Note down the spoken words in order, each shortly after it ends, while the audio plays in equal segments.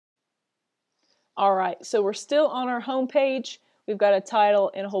All right, so we're still on our home page. We've got a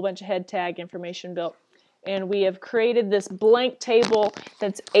title and a whole bunch of head tag information built. And we have created this blank table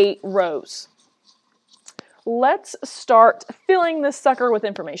that's 8 rows. Let's start filling this sucker with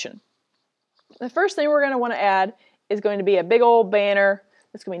information. The first thing we're going to want to add is going to be a big old banner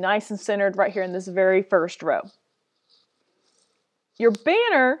that's going to be nice and centered right here in this very first row. Your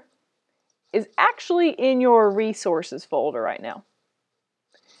banner is actually in your resources folder right now.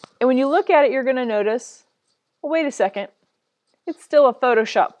 And when you look at it, you're going to notice, well, wait a second, it's still a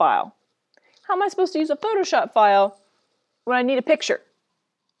Photoshop file. How am I supposed to use a Photoshop file when I need a picture?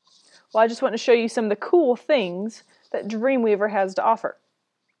 Well, I just want to show you some of the cool things that Dreamweaver has to offer.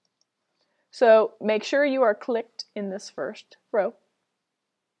 So make sure you are clicked in this first row.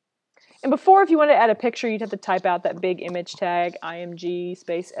 And before, if you wanted to add a picture, you'd have to type out that big image tag, img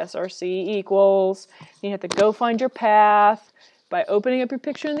space src equals. You have to go find your path by opening up your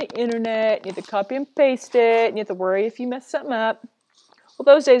picture on the internet. You have to copy and paste it, and you have to worry if you mess something up. Well,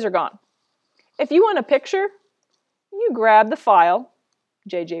 those days are gone. If you want a picture, you grab the file,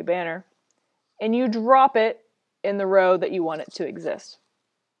 JJ Banner, and you drop it in the row that you want it to exist.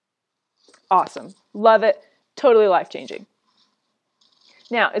 Awesome. Love it. Totally life-changing.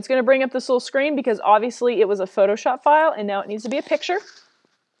 Now, it's going to bring up this little screen because obviously it was a Photoshop file and now it needs to be a picture.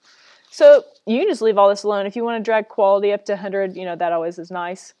 So you can just leave all this alone. If you want to drag quality up to 100, that always is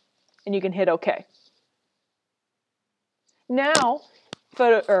nice. And you can hit OK. Now,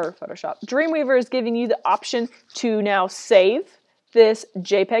 Photoshop. Dreamweaver is giving you the option to now save this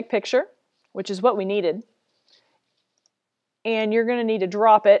JPEG picture, which is what we needed. And you're going to need to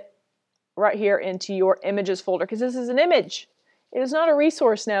drop it right here into your images folder because this is an image. It is not a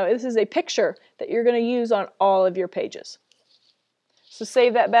resource now. This is a picture that you're going to use on all of your pages. So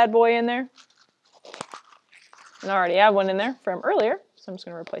save that bad boy in there. And I already have one in there from earlier, so I'm just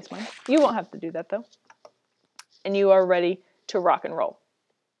going to replace mine. You won't have to do that though. And you are ready to rock and roll.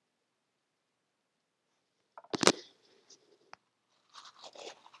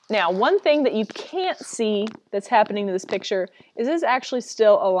 Now, one thing that you can't see that's happening to this picture is this actually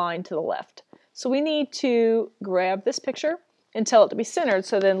still aligned to the left. So we need to grab this picture and tell it to be centered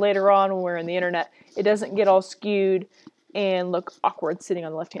so then later on when we're in the internet, it doesn't get all skewed and look awkward sitting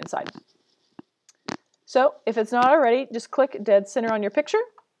on the left-hand side. So if it's not already, just click dead center on your picture.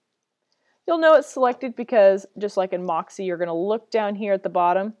 You'll know it's selected because just like in Moxie, you're going to look down here at the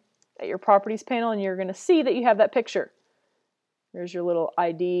bottom at your properties panel and you're going to see that you have that picture. There's your little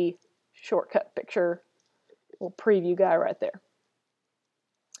ID shortcut picture, little preview guy right there.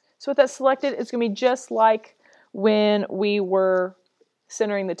 So with that selected, it's going to be just like when we were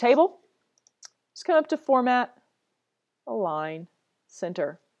centering the table. Just come up to Format, Align,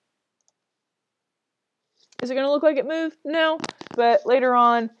 Center. Is it going to look like it moved? No, but later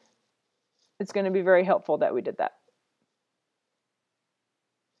on, it's going to be very helpful that we did that.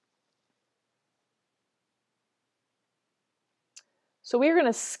 So we're going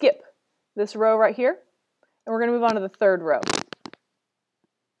to skip this row right here, and we're going to move on to the third row.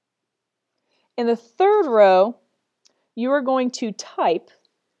 In the third row, you are going to type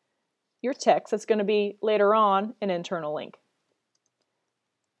your text. That's going to be later on an internal link.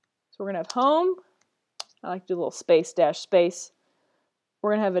 So we're going to have home. I like to do a little space dash space.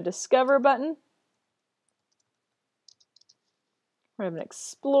 We're going to have a discover button. We're going to have an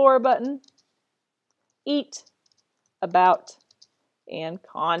explore button, eat, about, and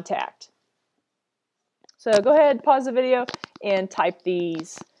contact. So go ahead, pause the video, and type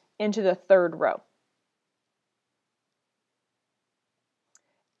these into the third row.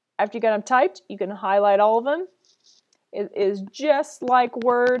 After you got them typed, you can highlight all of them. It is just like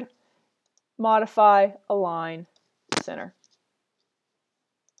Word, modify, align, center.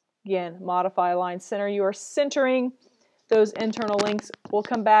 Again, modify, align, center. You are centering those internal links. We'll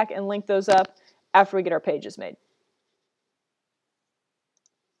come back and link those up after we get our pages made.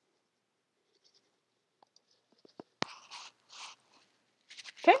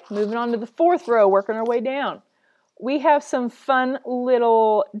 Okay, moving on to the fourth row, working our way down. We have some fun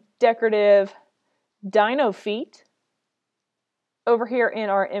little decorative dino feet over here in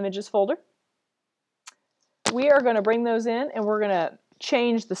our images folder. We are going to bring those in and we're going to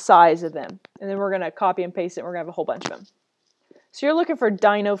change the size of them. And then we're going to copy and paste it and we're going to have a whole bunch of them. So you're looking for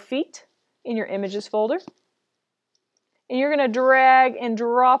dino feet in your images folder. And you're going to drag and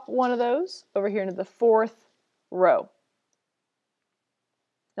drop one of those over here into the fourth row.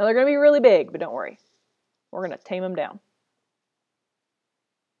 Now they're going to be really big, but don't worry. We're going to tame them down.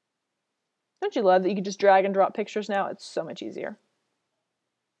 Don't you love that you can just drag and drop pictures now? It's so much easier.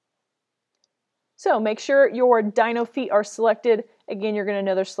 So make sure your dino feet are selected. Again, you're going to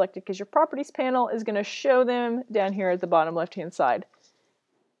know they're selected because your properties panel is going to show them down here at the bottom left-hand side.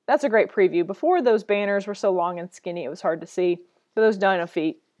 That's a great preview. Before, those banners were so long and skinny it was hard to see. But those dino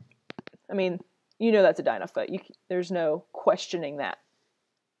feet, I mean, you know that's a dino foot. There's no questioning that.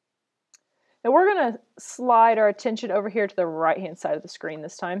 Now we're going to slide our attention over here to the right-hand side of the screen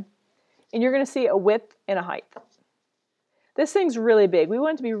this time. And you're going to see a width and a height. This thing's really big. We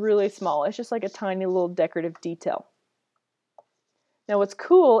want it to be really small. It's just like a tiny little decorative detail. Now what's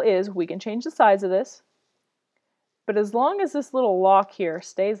cool is we can change the size of this, but as long as this little lock here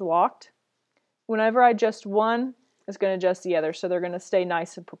stays locked, whenever I adjust one, it's going to adjust the other, so they're going to stay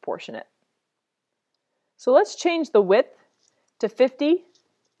nice and proportionate. So let's change the width to 50,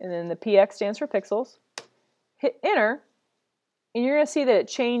 and then the PX stands for pixels. Hit enter, and you're going to see that it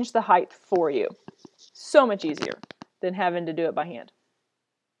changed the height for you. So much easier than having to do it by hand.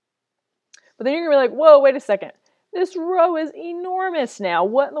 But then you're going to be like, whoa, wait a second. This row is enormous now.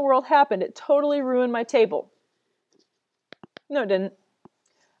 What in the world happened? It totally ruined my table. No, it didn't.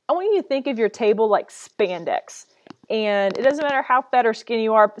 I want you to think of your table like spandex. And it doesn't matter how fat or skinny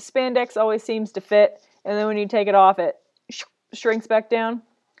you are, spandex always seems to fit. And then when you take it off, it shrinks back down.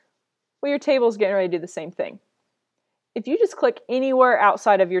 Well, your table's getting ready to do the same thing. If you just click anywhere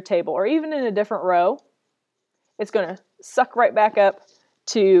outside of your table, or even in a different row, it's going to suck right back up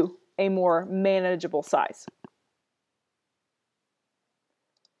to a more manageable size.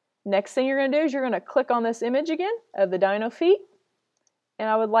 Next thing you're going to do is you're going to click on this image again of the dino feet, and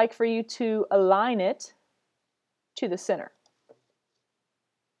I would like for you to align it to the center.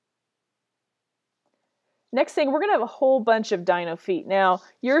 Next thing, we're going to have a whole bunch of dino feet. Now,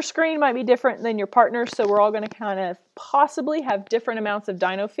 your screen might be different than your partner's, so we're all going to kind of possibly have different amounts of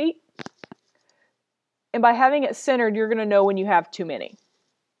dino feet. And by having it centered, you're going to know when you have too many.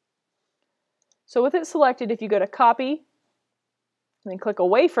 So with it selected, if you go to copy, and then click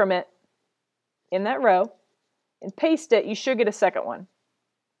away from it in that row, and paste it, you should get a second one.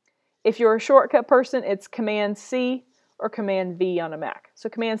 If you're a shortcut person, it's Command-C or Command-V on a Mac. So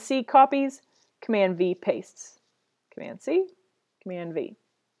Command-C copies, Command-V pastes. Command-C, Command-V.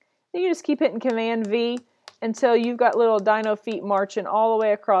 Then you just keep hitting Command-V until you've got little dino feet marching all the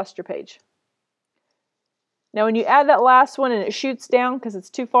way across your page. Now when you add that last one and it shoots down because it's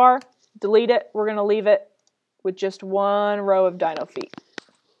too far, delete it. We're going to leave it with just one row of dino feet.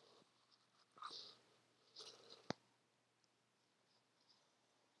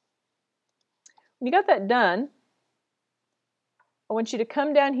 When you got that done, I want you to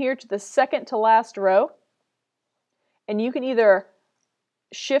come down here to the second to last row, and you can either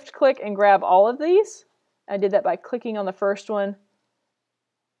shift click and grab all of these. I did that by clicking on the first one,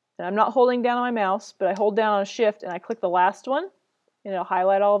 and I'm not holding down on my mouse, but I hold down on shift and I click the last one, and it'll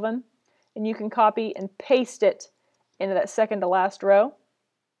highlight all of them. And you can copy and paste it into that second to last row.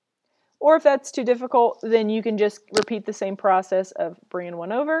 Or if that's too difficult, then you can just repeat the same process of bringing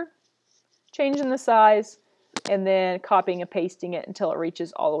one over, changing the size, and then copying and pasting it until it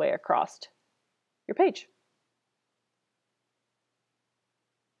reaches all the way across your page.